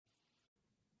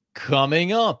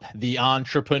Coming up, the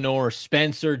entrepreneur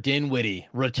Spencer Dinwiddie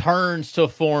returns to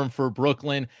form for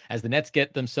Brooklyn as the Nets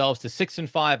get themselves to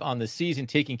 6-5 on the season,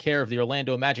 taking care of the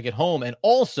Orlando Magic at home and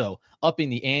also upping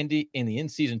the ante in the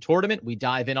in-season tournament. We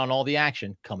dive in on all the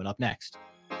action coming up next.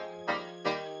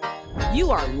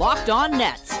 You are Locked On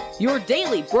Nets, your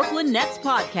daily Brooklyn Nets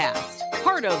podcast,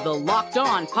 part of the Locked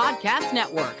On Podcast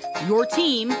Network, your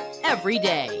team every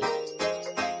day.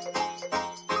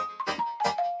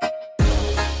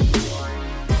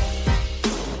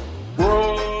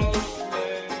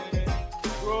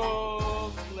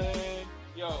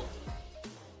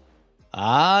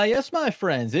 Yes, my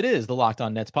friends, it is the Locked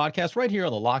On Nets podcast right here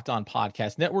on the Locked On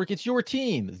Podcast Network. It's your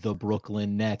team, the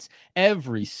Brooklyn Nets,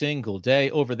 every single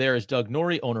day. Over there is Doug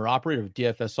Norrie, owner-operator of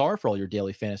DFSR, for all your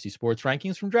daily fantasy sports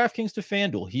rankings from DraftKings to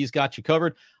FanDuel. He's got you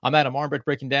covered. I'm Adam Armbrecht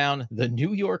breaking down the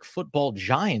New York Football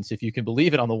Giants, if you can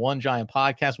believe it, on the One Giant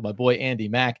podcast with my boy Andy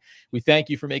Mack. We thank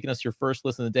you for making us your first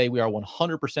listen of the day. We are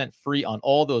 100% free on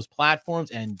all those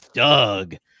platforms. And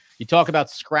Doug, you talk about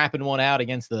scrapping one out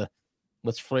against the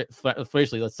let's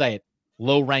say it,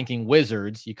 low-ranking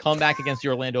Wizards. You come back against the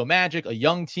Orlando Magic, a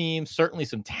young team, certainly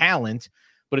some talent,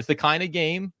 but it's the kind of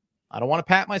game, I don't want to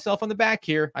pat myself on the back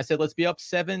here. I said, let's be up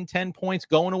 7-10 points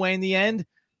going away in the end.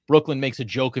 Brooklyn makes a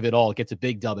joke of it all. It gets a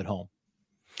big dub at home.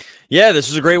 Yeah, this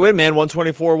is a great win, man.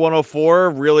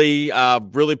 124-104.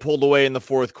 Really pulled away in the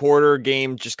fourth quarter.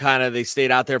 Game just kind of, they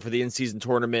stayed out there for the in-season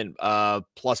tournament,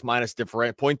 plus minus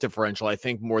point differential, I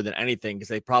think, more than anything, because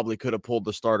they probably could have pulled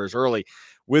the starters early.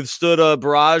 Withstood a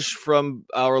barrage from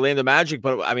Orlando Magic,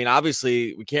 but I mean,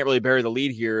 obviously, we can't really bury the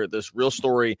lead here. This real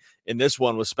story in this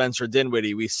one was Spencer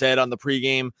Dinwiddie. We said on the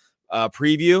pregame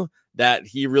preview that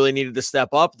he really needed to step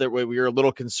up, that we were a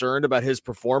little concerned about his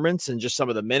performance and just some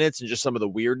of the minutes and just some of the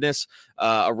weirdness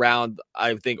around,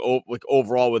 I think,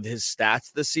 overall with his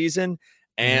stats this season.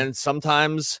 And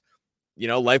sometimes,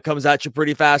 life comes at you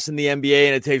pretty fast in the NBA,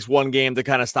 and it takes one game to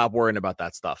kind of stop worrying about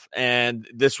that stuff. And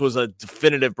this was a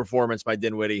definitive performance by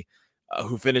Dinwiddie,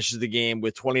 who finishes the game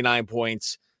with 29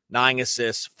 points, 9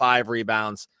 assists, 5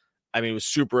 rebounds. I mean, it was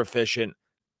super efficient.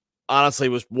 Honestly,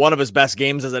 it was one of his best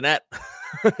games as a net.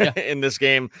 In this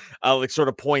game, sort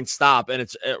of point stop. And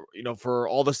it's, for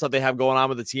all the stuff they have going on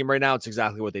with the team right now, it's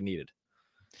exactly what they needed.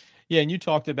 Yeah, and you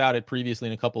talked about it previously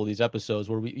in a couple of these episodes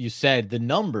where you said the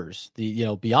numbers,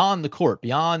 beyond the court,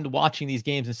 beyond watching these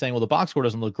games and saying, well, the box score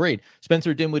doesn't look great.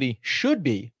 Spencer Dinwiddie should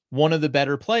be one of the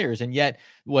better players. And yet,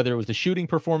 whether it was the shooting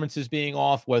performances being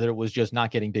off, whether it was just not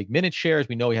getting big minute shares,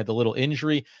 we know he had the little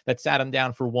injury that sat him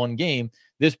down for one game.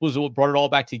 This was what brought it all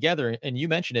back together. And you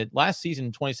mentioned it last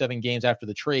season, 27 games after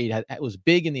the trade, was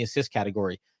big in the assist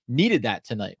category. Needed that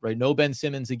tonight, right? No Ben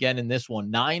Simmons again in this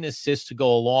one. 9 assists to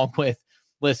go along with,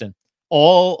 listen,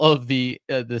 all of the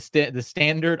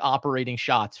standard operating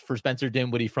shots for Spencer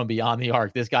Dinwiddie from beyond the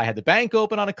arc. This guy had the bank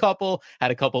open on a couple,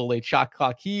 had a couple of late shot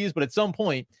clock keys, but at some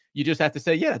point, you just have to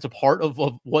say, yeah, it's a part of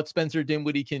what Spencer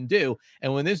Dinwiddie can do.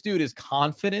 And when this dude is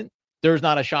confident, there's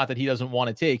not a shot that he doesn't want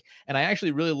to take. And I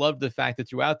actually really loved the fact that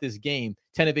throughout this game,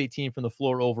 10 of 18 from the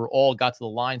floor overall, got to the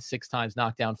line 6 times,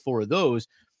 knocked down 4 of those,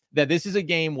 that this is a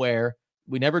game where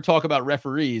we never talk about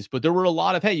referees, but there were a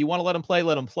lot of, hey, you want to let him play,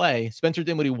 let him play. Spencer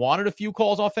Dinwiddie wanted a few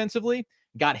calls offensively,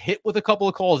 got hit with a couple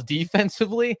of calls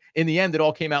defensively. In the end, it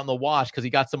all came out in the wash because he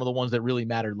got some of the ones that really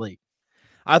mattered late.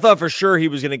 I thought for sure he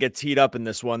was going to get teed up in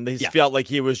this one. He felt like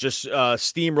he was just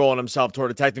steamrolling himself toward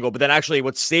a technical, but then actually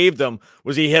what saved him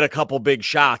was he hit a couple big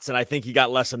shots, and I think he got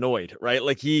less annoyed, right?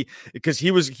 Like you can see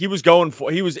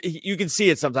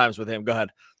it sometimes with him. Go ahead.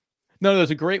 No,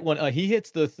 there's a great one. He hits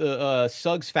the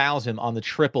Suggs fouls him on the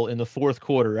triple in the fourth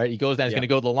quarter, right? He goes down, he's going to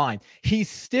go to the line. He's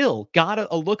still got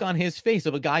a look on his face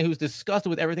of a guy who's disgusted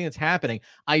with everything that's happening.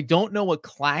 I don't know what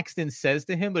Claxton says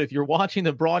to him, but if you're watching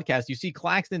the broadcast, you see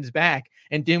Claxton's back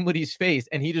and Dinwiddie's face,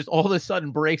 and he just all of a sudden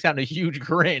breaks out in a huge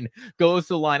grin, goes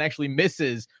to the line, actually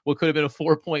misses what could have been a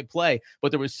 4-point play.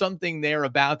 But there was something there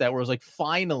about that where it was like,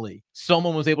 finally,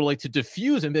 someone was able to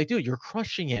diffuse and be like, dude, you're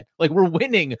crushing it. Like, we're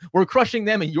winning. We're crushing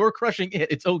them, and you're crushing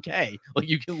it. It's okay. Like,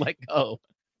 you can let go.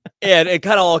 Yeah, it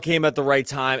kind of all came at the right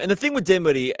time. And the thing with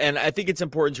Dinwiddie, and I think it's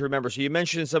important to remember, so you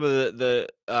mentioned some of the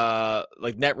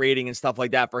net rating and stuff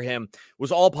like that for him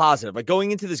was all positive. Like,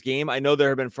 going into this game, I know there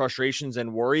have been frustrations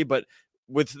and worry, but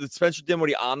with Spencer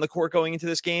Dinwiddie on the court going into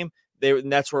this game,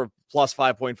 Nets were plus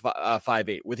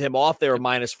 5.58. With him off, they were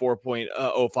minus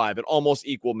 4.05 at almost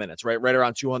equal minutes, right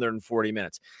around 240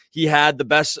 minutes. He had the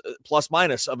best plus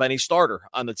minus of any starter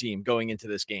on the team going into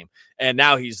this game. And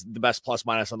now he's the best plus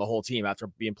minus on the whole team after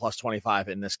being plus 25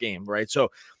 in this game, right?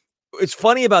 So it's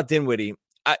funny about Dinwiddie.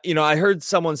 I heard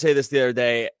someone say this the other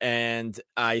day, and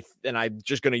I'm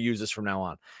just going to use this from now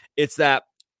on. It's that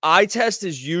eye test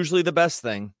is usually the best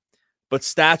thing, but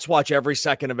stats watch every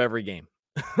second of every game.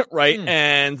 Right.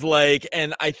 And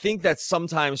I think that's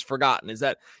sometimes forgotten is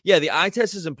that, yeah, the eye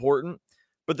test is important,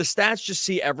 but the stats just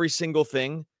see every single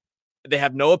thing. They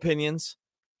have no opinions,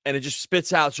 and it just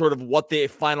spits out sort of what the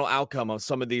final outcome of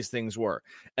some of these things were.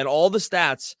 And all the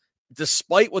stats,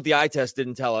 despite what the eye test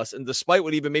didn't tell us, and despite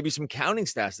what even maybe some counting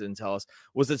stats didn't tell us,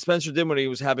 was that Spencer Dinwiddie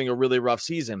was having a really rough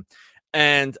season.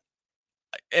 And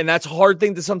that's a hard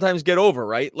thing to sometimes get over,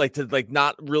 right? Like to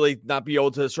not be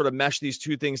able to sort of mesh these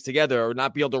two things together, or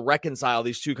not be able to reconcile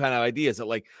these two kind of ideas that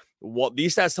like, well,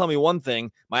 these stats tell me one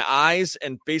thing, my eyes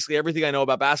and basically everything I know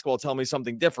about basketball tell me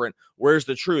something different. Where's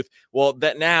the truth? Well,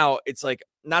 that now it's like,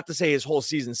 not to say his whole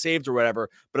season saved or whatever,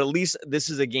 but at least this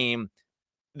is a game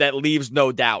that leaves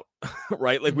no doubt,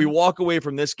 right? Like we walk away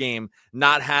from this game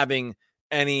not having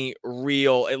any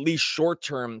real, at least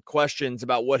short-term questions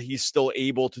about what he's still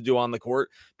able to do on the court.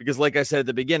 Because like I said at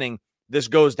the beginning, this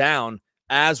goes down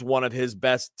as one of his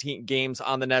best games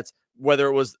on the Nets, whether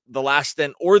it was the last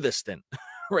stint or this stint,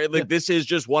 right? Like this is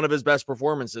just one of his best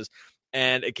performances.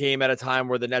 And it came at a time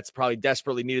where the Nets probably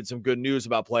desperately needed some good news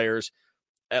about players.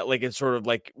 Like it's sort of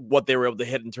like what they were able to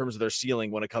hit in terms of their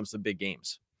ceiling when it comes to big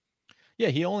games. Yeah,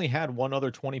 he only had one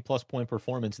other 20-plus point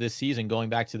performance this season, going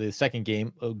back to the second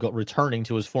game, returning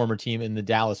to his former team in the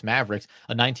Dallas Mavericks,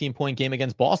 a 19-point game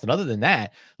against Boston. Other than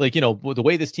that, like, the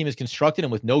way this team is constructed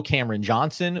and with no Cameron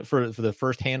Johnson for the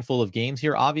first handful of games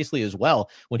here, obviously, as well,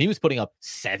 when he was putting up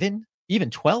 7,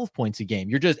 even 12 points a game,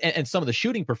 you're just, and some of the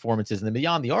shooting performances and the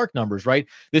beyond the arc numbers, right?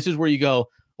 This is where you go,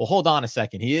 well, hold on a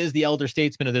second. He is the elder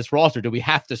statesman of this roster. Do we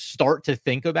have to start to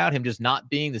think about him just not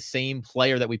being the same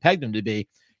player that we pegged him to be?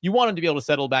 You want him to be able to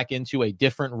settle back into a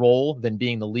different role than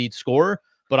being the lead scorer.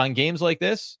 But on games like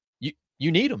this,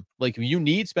 you need him. Like, you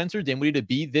need Spencer Dinwiddie to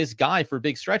be this guy for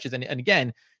big stretches. And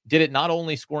again, did it not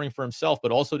only scoring for himself,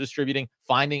 but also distributing,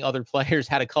 finding other players,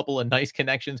 had a couple of nice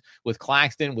connections with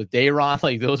Claxton, with Dayron.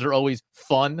 Like, those are always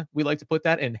fun. We like to put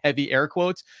that in heavy air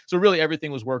quotes. So really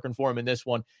everything was working for him in this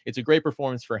one. It's a great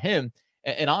performance for him.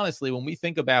 And honestly, when we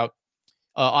think about,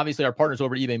 obviously, our partners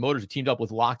over at eBay Motors have teamed up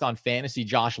with Locked On Fantasy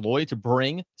Josh Lloyd to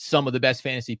bring some of the best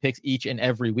fantasy picks each and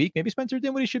every week. Maybe Spencer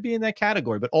Dinwiddie should be in that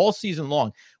category, but all season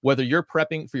long, whether you're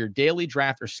prepping for your daily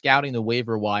draft or scouting the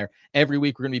waiver wire, every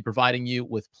week we're going to be providing you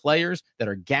with players that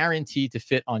are guaranteed to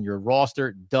fit on your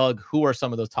roster. Doug, who are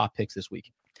some of those top picks this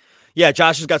week? Yeah,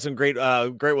 Josh has got some great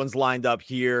ones lined up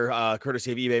here,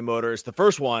 courtesy of eBay Motors. The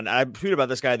first one, I tweeted about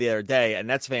this guy the other day, and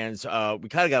Nets fans, we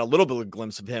kind of got a little bit of a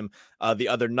glimpse of him the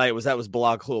other night. Was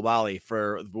Bilal Coulibaly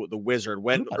for the Wizard.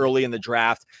 Went early in the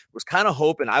draft, was kind of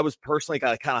hoping. I was personally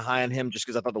kind of high on him just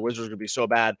because I thought the Wizards were going to be so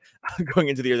bad going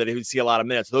into the year that he would see a lot of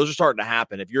minutes. Those are starting to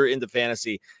happen. If you're into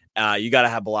fantasy, you got to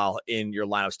have Bilal in your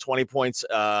lineups. 20 points,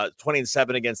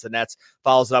 20-7 against the Nets.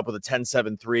 Follows it up with a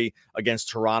 10-7-3 against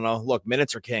Toronto. Look,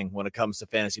 minutes are king when it comes to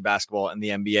fantasy basketball and the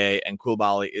NBA, and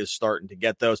Coulibaly is starting to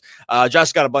get those.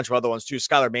 Josh got a bunch of other ones too.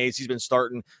 Skylar Mays, he's been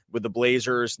starting with the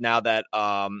Blazers now that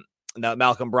now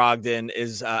Malcolm Brogdon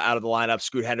is out of the lineup.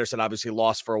 Scoot Henderson obviously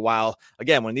lost for a while.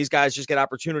 Again, when these guys just get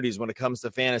opportunities when it comes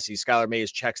to fantasy, Skylar Mays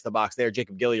checks the box there.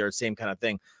 Jacob Gilliard, same kind of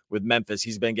thing with Memphis.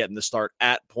 He's been getting the start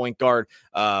at point guard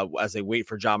as they wait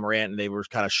for John Morant, and they were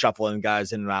kind of shuffling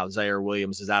guys in and out. Zaire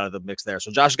Williams is out of the mix there. So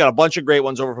Josh got a bunch of great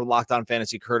ones over from Locked On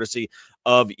Fantasy, courtesy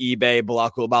of eBay.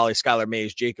 Bilal Coulibaly, Skylar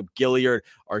Mays, Jacob Gilliard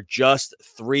are just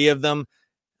 3 of them.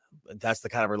 That's the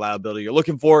kind of reliability you're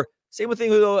looking for. Same with thing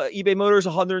with eBay Motors,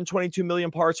 122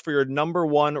 million parts for your number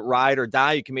one ride or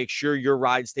die. You can make sure your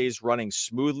ride stays running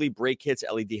smoothly. Brake kits,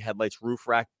 LED headlights, roof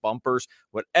rack, bumpers,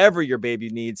 whatever your baby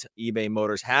needs, eBay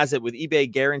Motors has it. With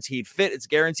eBay Guaranteed Fit, it's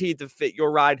guaranteed to fit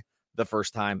your ride the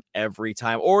first time, every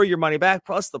time, or your money back.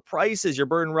 Plus, the price is your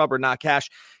burden rubber, not cash.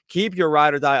 Keep your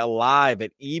ride or die alive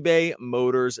at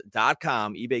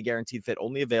ebaymotors.com. eBay Guaranteed Fit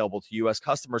only available to U.S.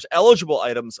 customers. Eligible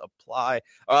items apply.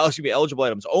 Eligible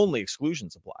items only.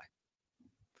 Exclusions apply.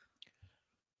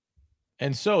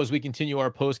 And so as we continue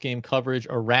our post-game coverage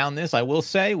around this, I will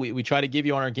say we try to give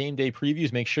you on our game day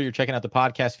previews. Make sure you're checking out the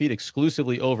podcast feed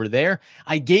exclusively over there.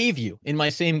 I gave you in my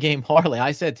same game parlay,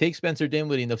 I said take Spencer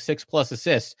Dinwiddie in the 6+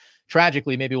 assists.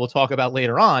 Tragically, maybe we'll talk about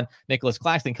later on, Nicholas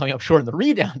Claxton coming up short in the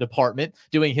rebound department,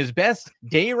 doing his best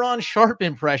Dayron Sharp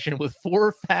impression with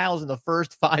 4 fouls in the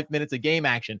first 5 minutes of game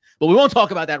action. But we won't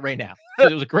talk about that right now.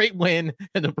 It was a great win,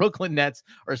 and the Brooklyn Nets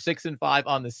are 6-5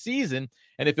 on the season.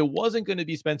 And if it wasn't going to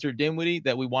be Spencer Dinwiddie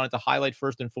that we wanted to highlight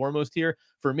first and foremost here,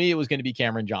 for me, it was going to be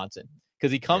Cameron Johnson.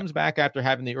 because he comes back after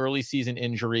having the early season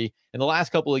injury, and the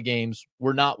last couple of games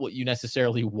were not what you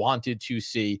necessarily wanted to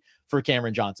see for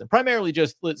Cameron Johnson. Primarily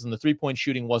just, listen, the three-point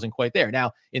shooting wasn't quite there.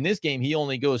 Now, in this game, he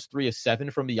only goes 3 of 7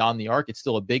 from beyond the arc. It's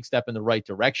still a big step in the right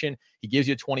direction. He gives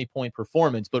you a 20-point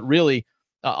performance, but really,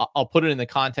 I'll put it in the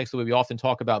context the way we often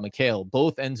talk about Mikal,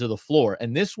 both ends of the floor.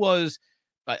 And this was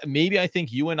maybe I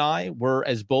think you and I were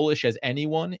as bullish as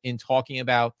anyone in talking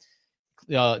about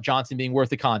Johnson being worth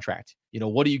the contract.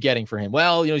 What are you getting for him?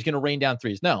 Well, he's going to rain down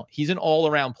threes. No, he's an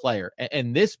all-around player.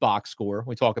 And this box score,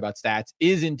 we talk about stats,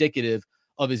 is indicative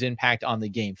of his impact on the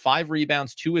game. 5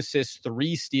 rebounds, 2 assists,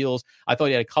 3 steals. I thought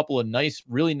he had a couple of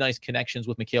really nice connections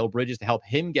with Mikal Bridges to help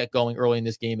him get going early in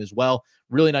this game as well.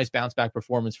 Really nice bounce back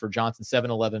performance for Johnson,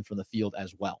 7-11 from the field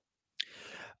as well.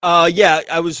 Yeah,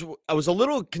 I was a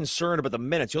little concerned about the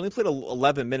minutes. He only played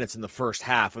 11 minutes in the first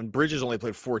half, and Bridges only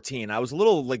played 14. I was a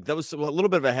little that was a little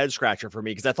bit of a head scratcher for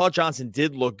me because I thought Johnson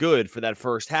did look good for that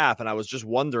first half, and I was just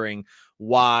wondering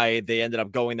why they ended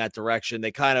up going that direction.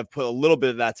 They kind of put a little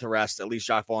bit of that to rest, at least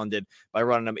Jacques Vaughn did, by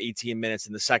running him 18 minutes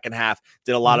in the second half,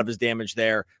 did a lot of his damage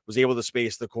there, was able to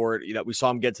space the court. We saw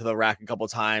him get to the rack a couple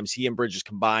of times. He and Bridges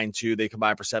combined too. They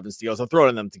combined for 7 steals. I'm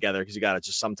throwing them together because you got to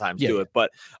just sometimes do it. But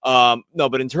no,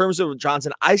 but in terms of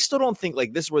Johnson, I still don't think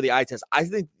this is where the eye test. I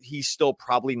think he's still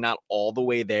probably not all the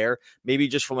way there, maybe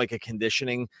just from a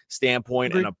conditioning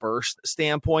standpoint and a burst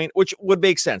standpoint, which would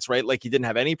make sense, right? He didn't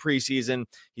have any preseason.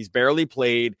 He's barely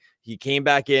played. He came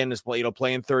back in as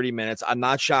playing 30 minutes. I'm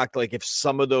not shocked if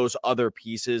some of those other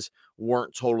pieces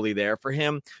weren't totally there for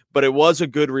him, but it was a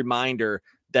good reminder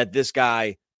that this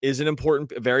guy is a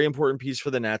very important piece for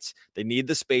the Nets. They need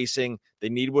the spacing. They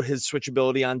need his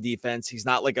switchability on defense. He's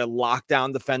not a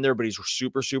lockdown defender, but he's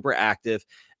super, super active.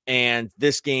 And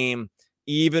this game,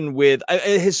 even with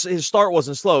his start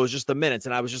wasn't slow, it was just the minutes.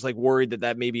 And I was just worried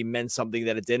that maybe meant something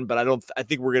that it didn't, but I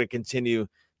think we're going to continue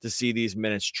to see these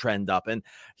minutes trend up. And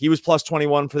he was plus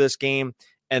 21 for this game.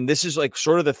 And this is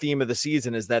sort of the theme of the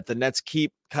season is that the Nets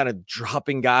keep kind of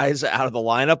dropping guys out of the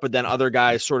lineup, but then other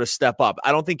guys sort of step up.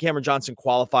 I don't think Cameron Johnson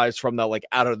qualifies from the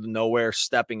out of the nowhere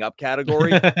stepping up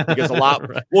category because a lot,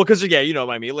 right. Well, because you know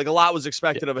what I mean? A lot was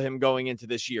expected of him going into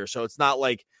this year. So it's not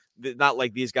like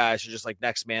these guys are just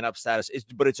next man up status,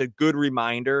 but it's a good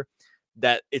reminder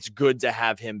that it's good to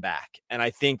have him back. And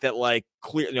I think that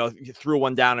clear, threw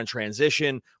one down in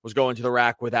transition, was going to the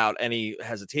rack without any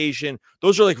hesitation.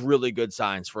 Those are really good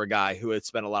signs for a guy who had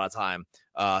spent a lot of time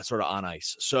sort of on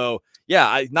ice. So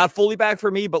yeah, not fully back for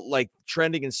me, but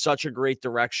trending in such a great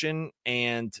direction.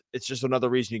 And it's just another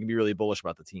reason you can be really bullish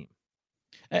about the team.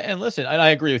 And listen, and I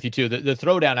agree with you too. The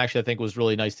throwdown actually, I think, was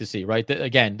really nice to see, right?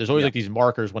 Again, there's always these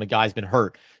markers when a guy's been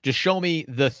hurt. Just show me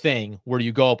the thing where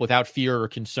you go up without fear or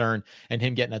concern, and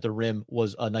him getting at the rim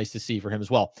was nice to see for him as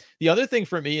well. The other thing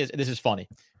for me is, and this is funny,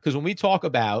 because when we talk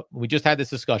about, we just had this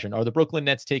discussion, are the Brooklyn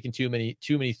Nets taking too many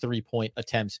 3-point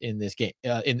attempts in this game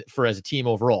as a team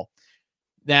overall?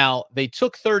 Now, they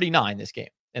took 39 this game,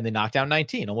 and they knocked down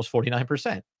 19, almost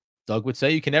 49%. Doug would say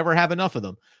you can never have enough of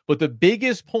them. But the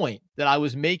biggest point that I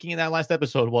was making in that last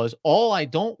episode was all I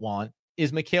don't want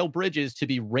is Mikal Bridges to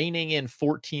be reining in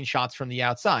 14 shots from the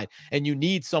outside. And you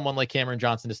need someone like Cameron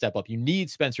Johnson to step up. You need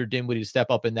Spencer Dinwiddie to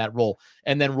step up in that role.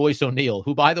 And then Royce O'Neal,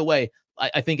 who, by the way,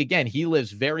 I think, again, he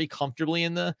lives very comfortably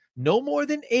in the no more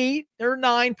than 8 or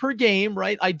 9 per game,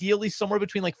 right? Ideally, somewhere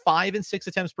between 5 and 6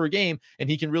 attempts per game, and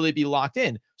he can really be locked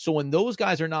in. So when those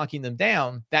guys are knocking them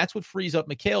down, that's what frees up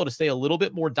Mikal to stay a little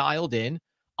bit more dialed in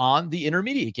on the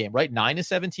intermediate game, right? 9 of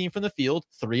 17 from the field,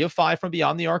 3 of 5 from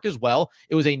beyond the arc as well.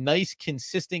 It was a nice,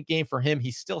 consistent game for him.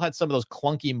 He still had some of those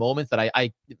clunky moments that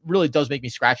I really does make me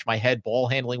scratch my head, ball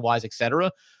handling wise,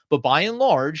 etc. But by and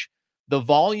large, the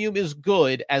volume is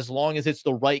good as long as it's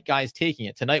the right guys taking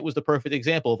it. Tonight was the perfect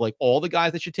example of all the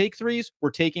guys that should take threes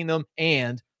were taking them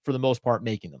and for the most part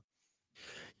making them.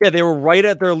 Yeah, they were right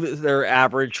at their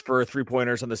average for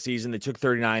 3-pointers on the season. They took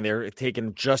 39. They're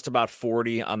taking just about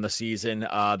 40 on the season.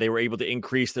 They were able to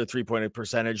increase their 3-point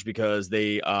percentage because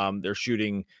they're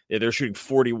shooting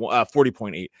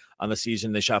 40.8 on the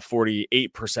season. They shot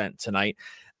 48% tonight.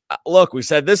 Look, we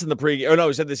said this in the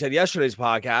we said this at yesterday's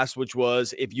podcast, which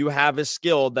was if you have a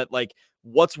skill that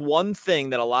what's one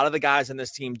thing that a lot of the guys on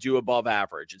this team do above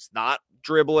average? It's not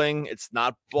dribbling. It's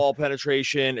not ball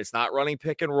penetration. It's not running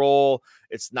pick and roll.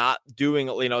 It's not doing,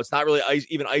 it's not really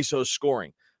even ISO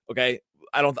scoring. Okay.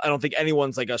 I don't think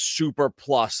anyone's a super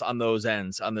plus on those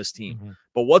ends on this team,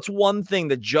 but what's one thing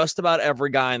that just about every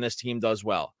guy on this team does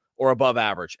well or above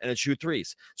average, and it's shoot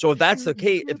threes. So if that's the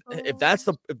case, if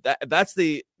that's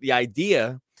the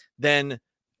idea, then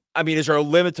I mean, is there a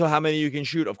limit to how many you can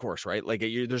shoot? Of course, right? Like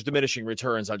there's diminishing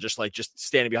returns on just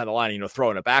standing behind the line,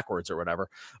 throwing it backwards or whatever.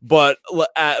 But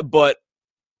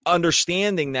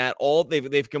understanding that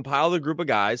they've compiled a group of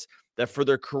guys that for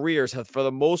their careers have, for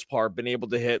the most part, been able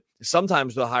to hit,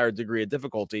 sometimes with a higher degree of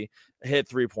difficulty, hit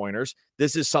 3-pointers.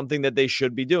 This is something that they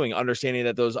should be doing, understanding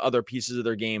that those other pieces of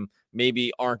their game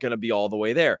maybe aren't going to be all the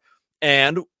way there.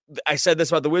 And I said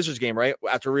this about the Wizards game, right?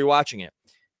 After rewatching it,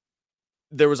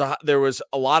 there was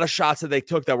a lot of shots that they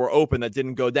took that were open that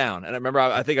didn't go down. And I remember,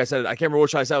 I think I said, I can't remember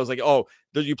which I said. I was like, oh,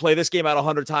 you play this game out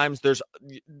 100 times. There's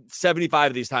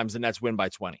 75 of these times the Nets win by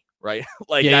 20, right?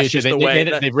 That's just the way.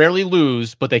 They rarely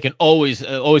lose, but they can always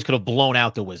could have blown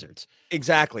out the Wizards.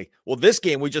 Exactly. Well, this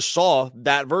game, we just saw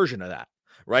that version of that,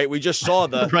 right? We just saw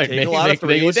the right. Take a lot of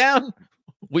threes. They go down.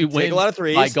 We win take a lot of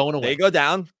threes by going away. They go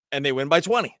down and they win by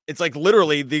 20. It's like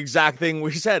literally the exact thing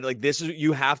we said. Like this is,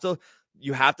 you have to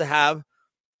have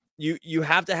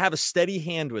a steady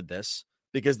hand with this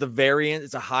because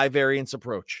it's a high variance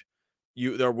approach.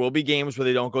 There will be games where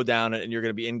they don't go down and you're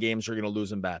going to be in games where you're going to lose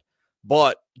them bad.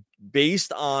 But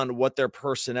based on what their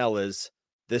personnel is,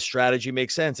 this strategy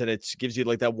makes sense. And it gives you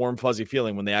like that warm, fuzzy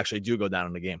feeling when they actually do go down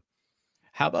in the game.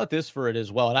 How about this for it as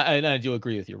well? And I do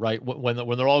agree with you, right? When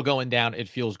they're all going down, it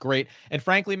feels great. And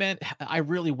frankly, man, I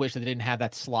really wish that they didn't have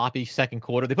that sloppy second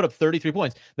quarter. They put up 33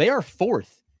 points. They are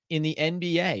fourth in the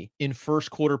NBA in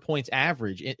first quarter points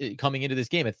average coming into this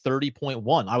game at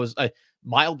 30.1. I was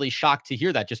mildly shocked to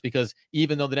hear that, just because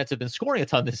even though the Nets have been scoring a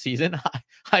ton this season,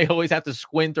 I always have to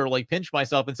squint or pinch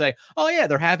myself and say, oh yeah,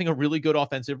 they're having a really good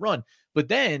offensive run. But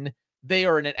then they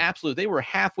are in an absolute, they were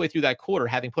halfway through that quarter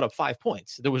having put up 5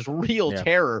 points. There was real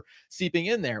terror seeping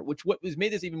in there, what was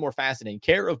made this even more fascinating.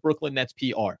 Care of Brooklyn Nets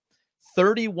PR,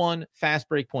 31 fast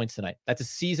break points tonight. That's a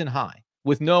season high.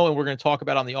 With and we're going to talk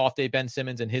about on the off day, Ben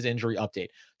Simmons and his injury update.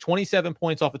 27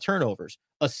 points off of turnovers,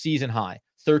 a season high.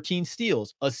 13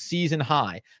 steals, a season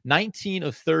high. 19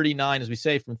 of 39, as we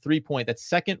say, from 3-point. That's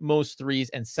second most threes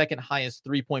and second highest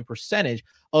 3-point percentage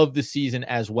of the season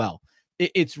as well.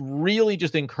 It's really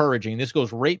just encouraging. This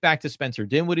goes right back to Spencer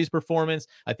Dinwiddie's performance.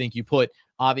 I think you put,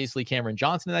 obviously, Cameron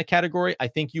Johnson in that category. I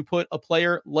think you put a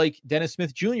player like Dennis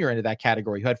Smith Jr. into that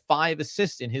category, who had 5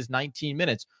 assists in his 19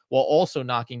 minutes while also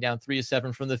knocking down 3 of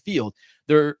 7 from the field.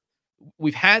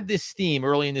 We've had this theme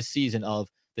early in this season of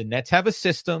the Nets have a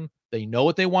system. They know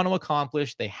what they want to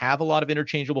accomplish. They have a lot of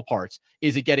interchangeable parts.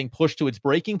 Is it getting pushed to its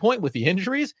breaking point with the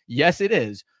injuries? Yes, it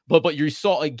is. But you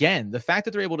saw, again, the fact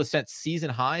that they're able to set season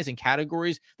highs in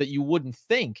categories that you wouldn't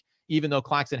think, even though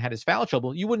Claxton had his foul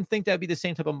trouble, you wouldn't think that'd be the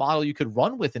same type of model you could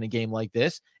run with in a game like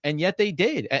this. And yet they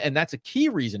did. And that's a key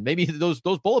reason. Maybe those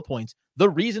bullet points, the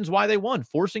reasons why they won,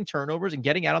 forcing turnovers and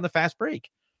getting out on the fast break.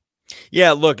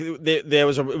 Yeah, look, it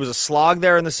was a slog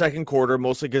there in the second quarter,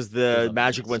 mostly because the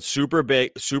Magic went super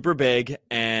big,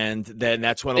 and then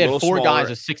that's when a little smaller. 4 guys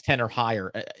of 6'10" or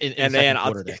higher, and then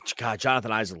God,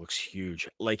 Jonathan Isaac looks huge.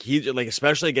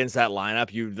 Especially against that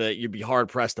lineup, you'd be hard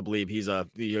pressed to believe he's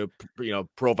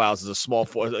profiles as a small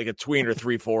 4, like a tween or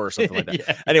 3-4 or something like that.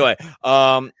 Yeah. Anyway,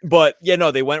 but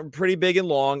they went pretty big and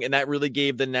long, and that really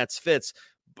gave the Nets fits.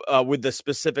 With the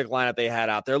specific lineup they had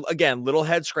out there. Again, little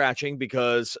head scratching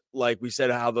because, like we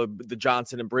said, how the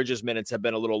Johnson and Bridges minutes have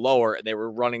been a little lower, and they were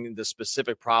running into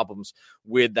specific problems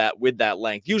with that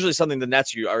length. Usually something the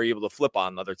Nets are able to flip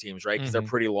on other teams, right? Because they're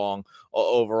pretty long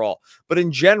overall. But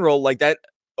in general, like that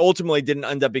ultimately didn't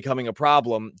end up becoming a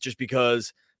problem just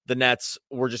because the Nets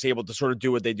were just able to sort of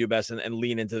do what they do best and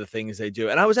lean into the things they do.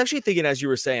 And I was actually thinking, as you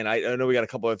were saying, I know we got a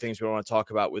couple of things we want to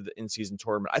talk about with in-season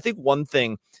tournament. I think one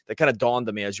thing that kind of dawned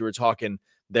on me as you were talking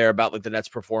there about like the Nets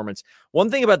performance,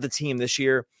 one thing about the team this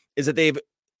year is that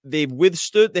they've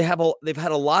withstood, they've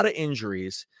had a lot of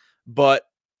injuries, but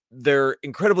they're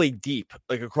incredibly deep,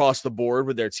 like across the board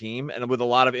with their team and with a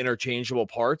lot of interchangeable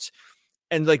parts.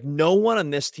 And like no one on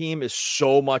this team is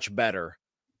so much better.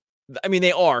 I mean,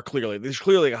 there's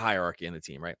clearly a hierarchy in the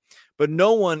team, right? But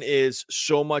no one is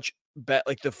so much better.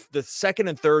 Like the second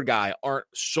and third guy aren't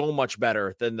so much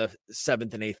better than the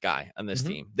 7th and 8th guy on this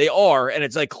team. They are, and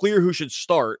it's like clear who should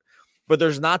start, but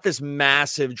there's not this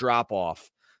massive drop off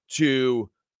to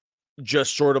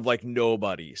just sort of like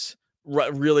nobodies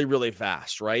really, really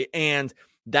fast, right? And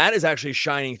that is actually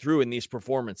shining through in these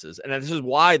performances. And this is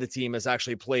why the team has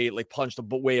actually played, like punched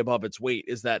way above its weight,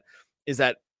 is that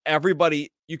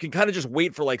everybody, you can kind of just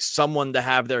wait for like someone to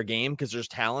have their game because there's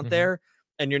talent there.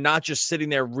 And you're not just sitting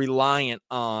there reliant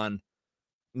on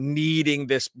needing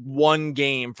this one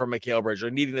game from Mikal Bridges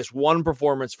or needing this one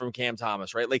performance from Cam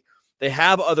Thomas, right? Like they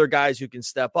have other guys who can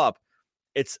step up.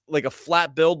 It's like a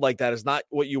flat build like that is not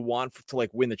what you want to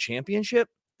like win the championship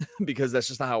because that's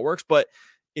just not how it works. But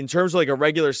in terms of like a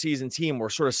regular season team, we're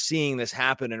sort of seeing this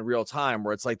happen in real time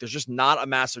where it's like there's just not a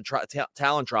massive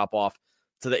talent drop off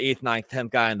to the 8th, 9th,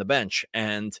 10th guy on the bench.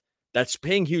 And that's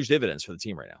paying huge dividends for the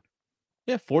team right now.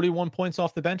 Yeah, 41 points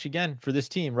off the bench again for this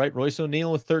team, right? Royce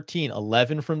O'Neal with 13,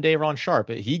 11 from Day'Ron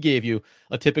Sharpe. He gave you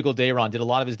a typical Day'Ron, did a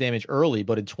lot of his damage early,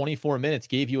 but in 24 minutes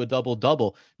gave you a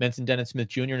double-double. Mentioned Dennis Smith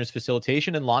Jr. in his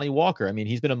facilitation and Lonnie Walker. I mean,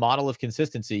 he's been a model of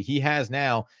consistency. He has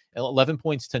now 11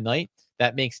 points tonight.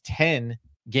 That makes 10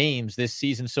 games this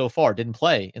season so far. Didn't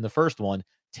play in the first one.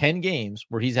 10 games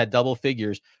where he's had double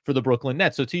figures for the Brooklyn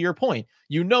Nets. So to your point,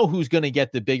 you know who's going to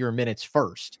get the bigger minutes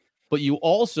first. But you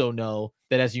also know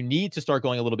that as you need to start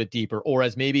going a little bit deeper, or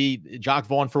as maybe Jacques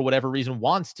Vaughn, for whatever reason,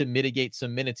 wants to mitigate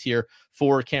some minutes here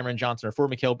for Cameron Johnson or for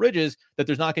Mikal Bridges, that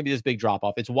there's not going to be this big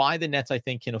drop-off. It's why the Nets, I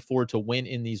think, can afford to win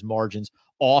in these margins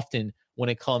often when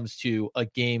it comes to a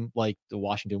game like the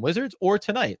Washington Wizards or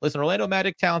tonight. Listen, Orlando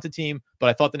Magic, talented team, but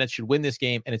I thought the Nets should win this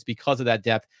game, and it's because of that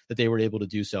depth that they were able to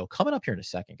do so. Coming up here in a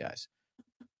second, guys.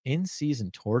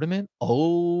 In-season tournament.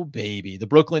 Oh, baby. The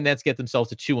Brooklyn Nets get themselves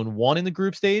to 2-1 in the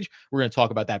group stage. We're going to talk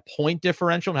about that point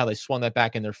differential and how they swung that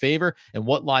back in their favor and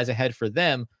what lies ahead for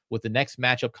them with the next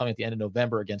matchup coming at the end of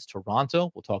November against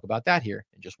Toronto. We'll talk about that here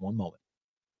in just one moment.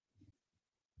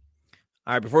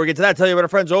 All right, before we get to that, tell you about our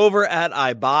friends over at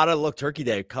Ibotta. Look, Turkey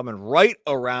Day coming right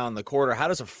around the corner. How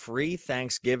does a free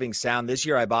Thanksgiving sound? This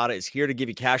year, Ibotta is here to give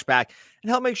you cash back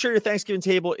and help make sure your Thanksgiving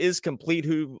table is complete.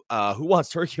 Who wants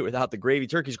turkey without the gravy?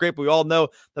 Turkey's great, but we all know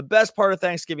the best part of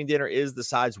Thanksgiving dinner is the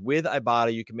sides. With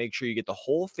Ibotta, you can make sure you get the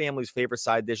whole family's favorite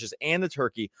side dishes and the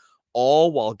turkey,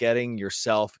 all while getting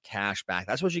yourself cash back.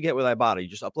 That's what you get with Ibotta. You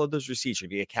just upload those receipts. You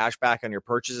get cash back on your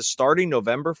purchases starting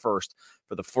November 1st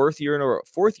for the fourth year in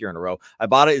a row.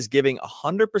 Ibotta is giving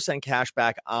 100% cash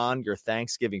back on your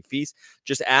Thanksgiving feast.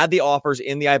 Just add the offers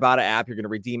in the Ibotta app. You're going to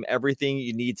redeem everything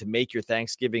you need to make your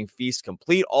Thanksgiving feast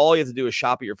complete. All you have to do is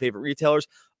shop at your favorite retailers,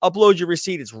 upload your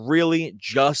receipt. It's really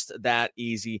just that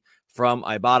easy from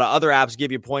Ibotta. Other apps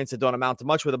give you points that don't amount to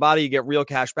much. With Ibotta, you get real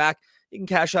cash back. You can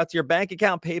cash out to your bank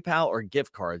account, PayPal, or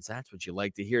gift cards. That's what you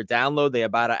like to hear. Download the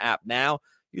Ibotta app now.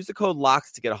 Use the code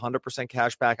LOCKED to get 100%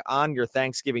 cash back on your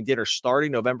Thanksgiving dinner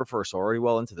starting November 1st. So already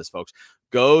well into this, folks.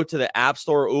 Go to the App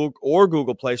Store or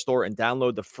Google Play Store and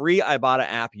download the free Ibotta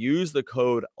app. Use the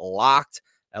code LOCKED,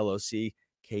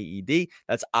 LOCKED.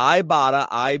 That's Ibotta,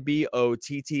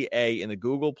 IBOTTA in the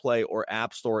Google Play or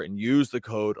App Store and use the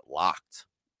code LOCKED.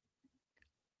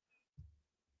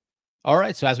 All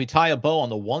right, so as we tie a bow on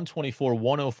the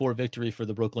 124-104 victory for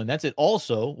the Brooklyn Nets, it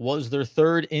also was their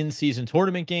third in-season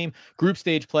tournament game, group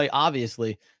stage play,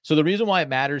 obviously. So the reason why it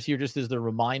matters here, just as the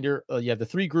reminder, you have the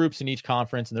three groups in each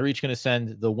conference, and they're each going to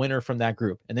send the winner from that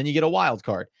group, and then you get a wild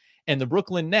card. And the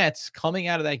Brooklyn Nets, coming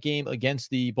out of that game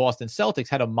against the Boston Celtics,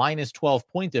 had a minus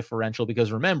 12-point differential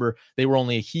because, remember, they were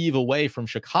only a heave away from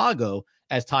Chicago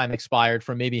as time expired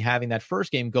from maybe having that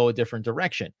first game go a different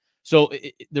direction. So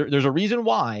there's a reason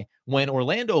why when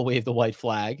Orlando waved the white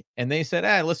flag and they said,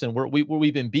 hey, listen,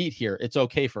 we've been beat here. It's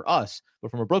okay for us.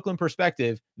 But from a Brooklyn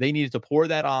perspective, they needed to pour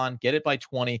that on, get it by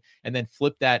 20, and then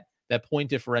flip that point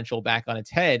differential back on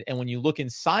its head. And when you look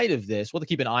inside of this, we'll have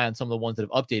to keep an eye on some of the ones that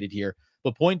have updated here.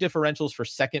 But point differentials for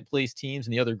second place teams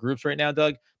in the other groups right now,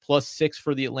 Doug, +6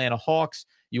 for the Atlanta Hawks.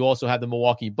 You also have the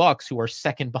Milwaukee Bucks, who are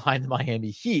second behind the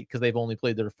Miami Heat because they've only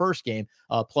played their first game,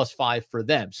 +5 for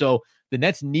them. So the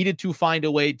Nets needed to find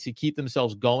a way to keep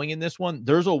themselves going in this one.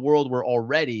 There's a world where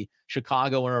already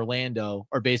Chicago and Orlando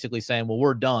are basically saying, well,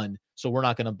 we're done, so we're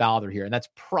not going to bother here. And that's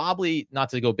probably, not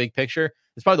to go big picture,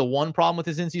 it's probably the one problem with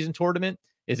this in-season tournament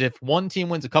is if one team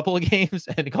wins a couple of games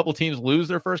and a couple teams lose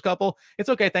their first couple, it's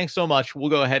okay, thanks so much. We'll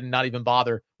go ahead and not even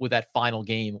bother with that final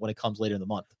game when it comes later in the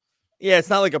month. Yeah, it's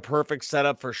not like a perfect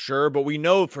setup for sure, but we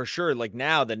know for sure, like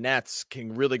now the Nets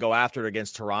can really go after it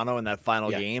against Toronto in that final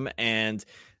game and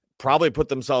probably put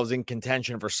themselves in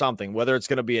contention for something. Whether it's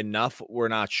going to be enough, we're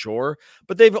not sure,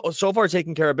 but they've so far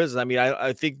taken care of business. I mean,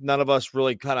 I think none of us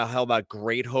really kind of held out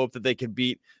great hope that they could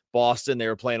beat Boston. They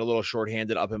were playing a little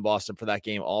shorthanded up in Boston for that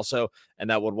game also, and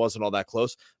that one wasn't all that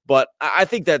close. But I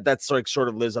think that's like sort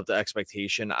of lives up to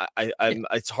expectation.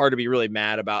 It's hard to be really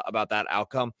mad about that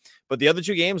outcome. But the other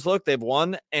two games, look, they've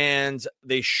won, and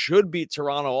they should beat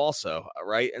Toronto also,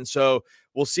 right? And so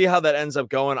we'll see how that ends up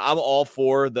going. I'm all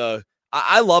for the.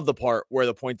 I love the part where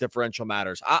the point differential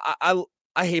matters. I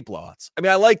hate blowouts. I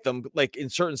mean, I like them like in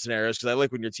certain scenarios because I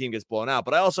like when your team gets blown out.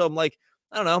 But I also am like,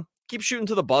 I don't know. keep shooting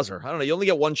to the buzzer. I don't know. You only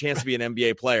get one chance to be an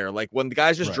NBA player. Like when the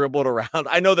guys just dribble it around,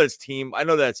 I know that's team. I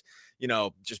know that's,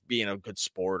 just being a good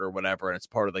sport or whatever. And it's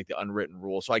part of like the unwritten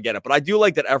rule. So I get it. But I do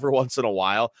like that every once in a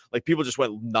while, like people just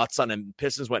went nuts on him.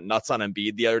 Pistons went nuts on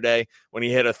Embiid the other day when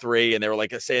he hit a three and they were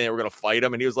like saying they were going to fight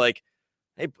him. And he was like,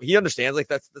 hey, he understands like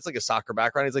that's like a soccer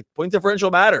background. He's like, point differential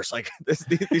matters. Like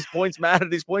these points matter.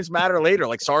 These points matter later.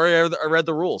 Like, sorry, I read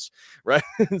the rules, right?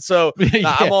 And so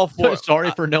I'm all for.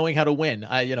 Sorry for knowing how to win.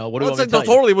 What do you want me to tell you?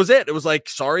 Totally was it. It was like,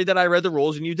 sorry that I read the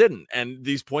rules and you didn't. And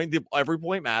every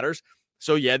point matters.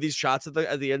 So yeah, these shots at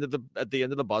the end of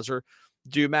the buzzer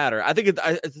do matter. I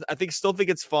think still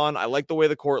think it's fun. I like the way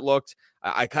the court looked.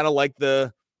 I kind of like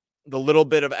the little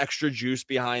bit of extra juice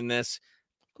behind this.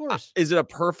 Of course. Is it a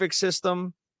perfect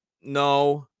system?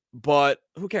 No, but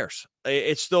who cares?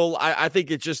 It's still, I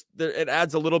think it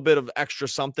adds a little bit of extra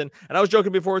something. And I was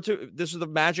joking before too. This was the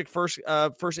Magic first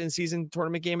in-season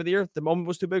tournament game of the year. The moment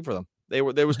was too big for them. They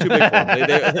was too big for them.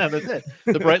 That's it.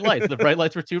 The bright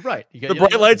lights were too bright.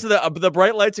 The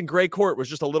bright lights and gray court was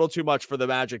just a little too much for the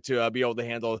Magic to be able to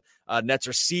handle. Nets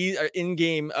are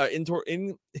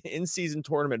in-season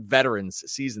tournament veterans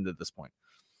seasoned at this point.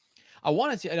 I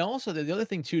wanted to, and also the other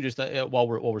thing too, just while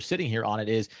we're sitting here on it,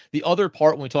 is the other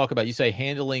part when we talk about, you say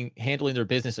handling their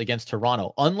business against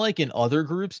Toronto. Unlike in other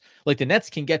groups, like the Nets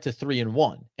can get to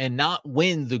 3-1 and not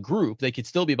win the group. They could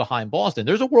still be behind Boston.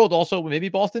 There's a world also maybe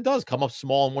Boston does come up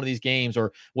small in one of these games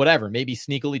or whatever. Maybe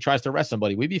sneakily tries to rest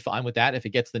somebody. We'd be fine with that if it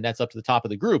gets the Nets up to the top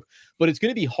of the group. But it's going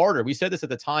to be harder. We said this at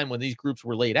the time when these groups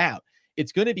were laid out.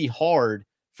 It's going to be hard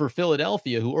for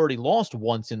Philadelphia, who already lost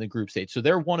once in the group stage. So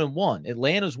they're 1-1.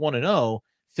 Atlanta's 1-0.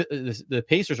 The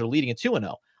Pacers are leading at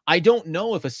 2-0. I don't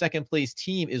know if a second place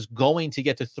team is going to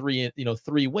get to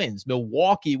three wins.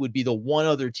 Milwaukee would be the one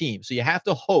other team. So you have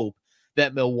to hope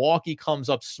that Milwaukee comes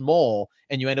up small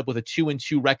and you end up with a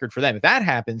 2-2 record for them. If that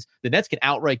happens, the Nets can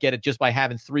outright get it just by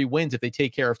having 3 wins if they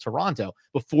take care of Toronto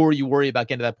before you worry about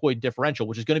getting to that point differential,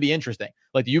 which is going to be interesting.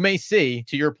 Like you may see,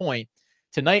 to your point,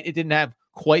 tonight it didn't have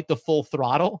quite the full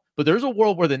throttle, but there's a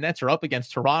world where the Nets are up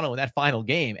against Toronto in that final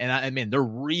game, and I mean they're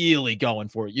really going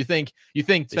for it. You think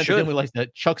Spencer Dinwiddie likes to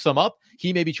chuck some up?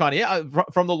 He may be trying to,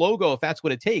 from the logo, if that's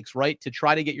what it takes, right, to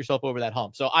try to get yourself over that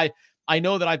hump. So I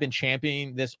know that I've been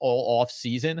championing this all off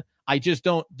season. I just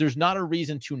don't. There's not a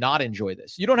reason to not enjoy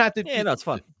this. You don't have to. Yeah, no, it's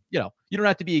fun. You don't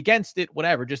have to be against it.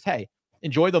 Whatever. Just hey,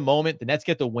 enjoy the moment. The Nets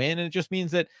get the win, and it just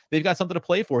means that they've got something to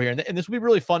play for here. And this will be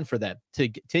really fun for them to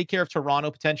take care of Toronto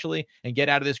potentially and get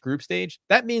out of this group stage.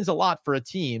 That means a lot for a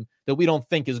team that we don't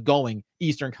think is going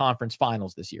Eastern Conference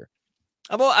Finals this year.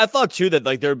 I thought too that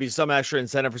like there would be some extra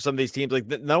incentive for some of these teams. Like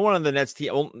no one on the Nets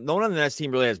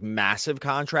team really has massive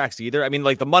contracts either. I mean,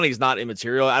 like the money's not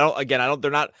immaterial.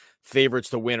 They're not favorites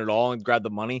to win at all and grab the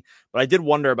money. But I did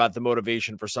wonder about the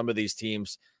motivation for some of these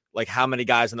teams. Like how many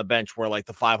guys on the bench where like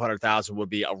the 500,000 would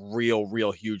be a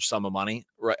real huge sum of money,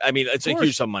 right? I mean, it's a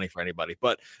huge sum of money for anybody,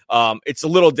 but it's a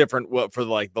little different for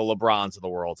like the LeBrons of the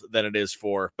world than it is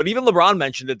for. But even LeBron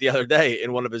mentioned it the other day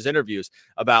in one of his interviews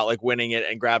about like winning it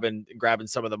and grabbing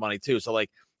some of the money too. So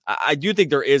like I do think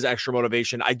there is extra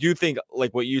motivation. I do think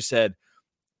like what you said,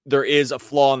 there is a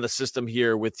flaw in the system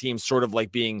here with teams sort of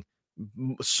like being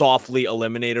softly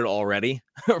eliminated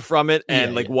from it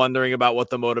and wondering about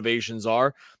what the motivations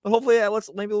are. But hopefully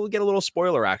maybe we'll get a little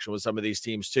spoiler action with some of these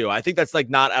teams too. I think that's like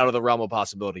not out of the realm of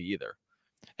possibility either.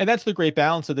 And that's the great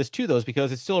balance of this too, though, is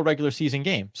because it's still a regular season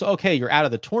game. So, okay, you're out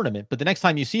of the tournament, but the next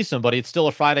time you see somebody, it's still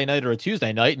a Friday night or a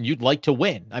Tuesday night, and you'd like to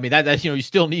win. I mean, that's you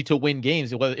still need to win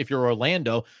games. If you're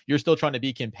Orlando, you're still trying to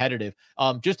be competitive.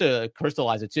 Just to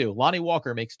crystallize it too, Lonnie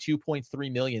Walker makes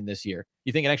 $2.3 million this year.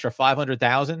 You think an extra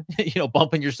 500,000,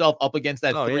 bumping yourself up against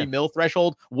that $3 million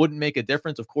threshold wouldn't make a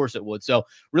difference? Of course it would. So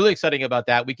really exciting about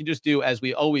that. We can just do as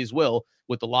we always will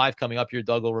with the live coming up here.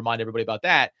 Doug will remind everybody about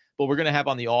that. But we're going to have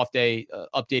on the off day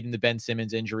updating the Ben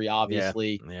Simmons injury,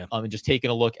 obviously, and just taking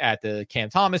a look at the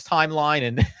Cam Thomas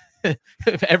timeline. And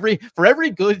for every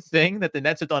good thing that the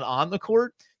Nets have done on the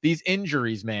court, these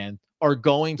injuries, man, are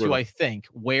going to, I think,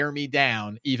 wear me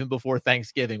down even before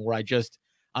Thanksgiving, where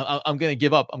I'm going to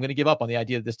give up. I'm going to give up on the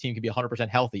idea that this team can be 100%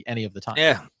 healthy any of the time.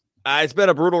 Yeah. It's been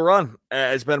a brutal run.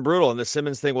 It's been brutal. And the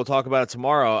Simmons thing, we'll talk about it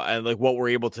tomorrow and like what we're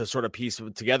able to sort of piece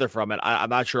together from it. I'm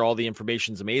not sure all the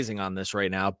information's amazing on this right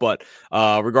now, but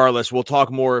regardless, we'll talk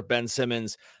more Ben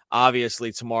Simmons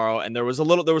obviously tomorrow. And there was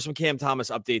some Cam Thomas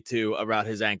update too about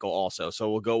his ankle also. So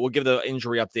we'll give the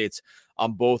injury updates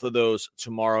on both of those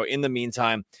tomorrow. In the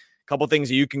meantime, couple things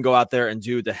that you can go out there and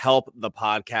do to help the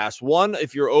podcast. One,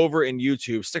 if you're over in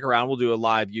YouTube, stick around. We'll do a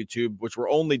live YouTube, which we're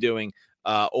only doing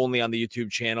only on the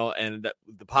YouTube channel, and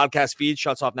the podcast feed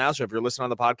shuts off now. So if you're listening on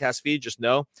the podcast feed, just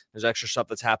know there's extra stuff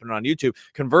that's happening on YouTube.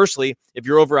 Conversely, if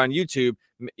you're over on YouTube,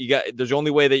 there's the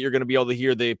only way that you're going to be able to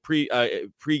hear the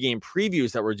pre-game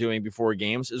previews that we're doing before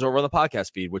games is over on the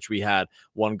podcast feed, which we had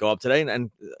one go up today.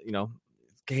 And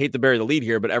hate to bury the lead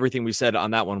here, but everything we said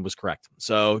on that one was correct.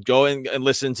 So go in and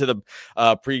listen to the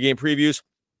pre-game previews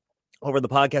over the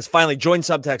podcast. Finally, join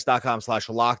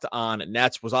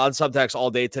subtext.com/lockedonnets. Was on Subtext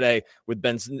all day today with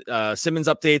Ben Simmons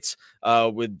updates,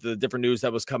 with the different news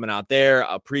that was coming out there,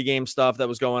 pregame stuff that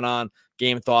was going on,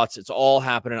 game thoughts. It's all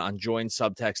happening on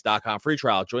joinsubtext.com. Free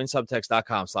trial,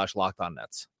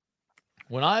 joinsubtext.com/lockedonnets.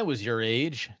 When I was your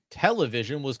age,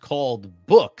 television was called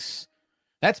books.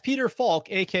 That's Peter Falk,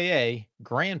 a.k.a.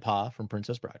 Grandpa from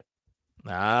Princess Bride.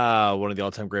 One of the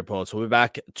all-time great poets. We'll be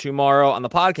back tomorrow on the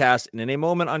podcast and in a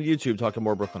moment on YouTube talking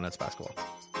more Brooklyn Nets basketball.